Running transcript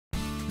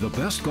The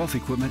best golf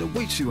equipment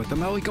awaits you at the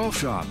Maui Golf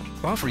Shop,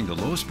 offering the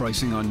lowest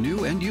pricing on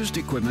new and used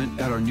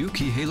equipment at our new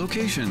Kihei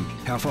location.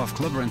 Half off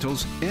club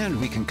rentals, and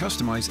we can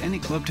customize any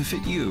club to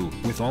fit you.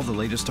 With all the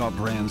latest top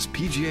brands,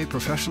 PGA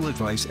professional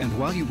advice, and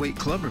while you wait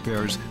club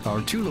repairs,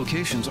 our 2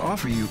 locations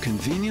offer you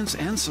convenience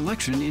and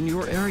selection in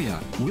your area.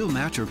 We'll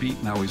match or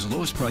beat Maui's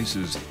lowest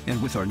prices,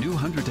 and with our new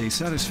 100-day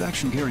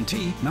satisfaction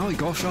guarantee, Maui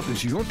Golf Shop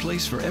is your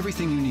place for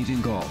everything you need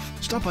in golf.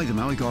 Stop by the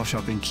Maui Golf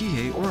Shop in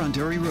Kihei or on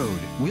Derry Road.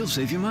 We'll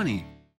save you money.